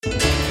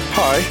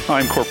Hi,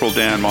 I'm Corporal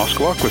Dan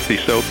Moskaluk with the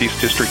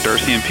Southeast District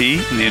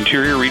RCMP in the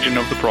interior region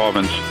of the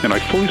province, and I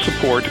fully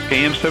support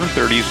AM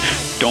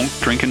 730's Don't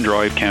Drink and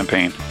Drive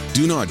campaign.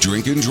 Do not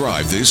drink and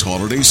drive this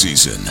holiday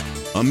season.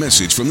 A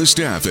message from the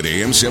staff at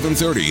AM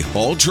 730,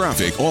 all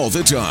traffic all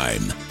the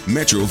time.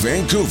 Metro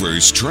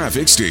Vancouver's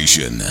traffic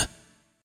station.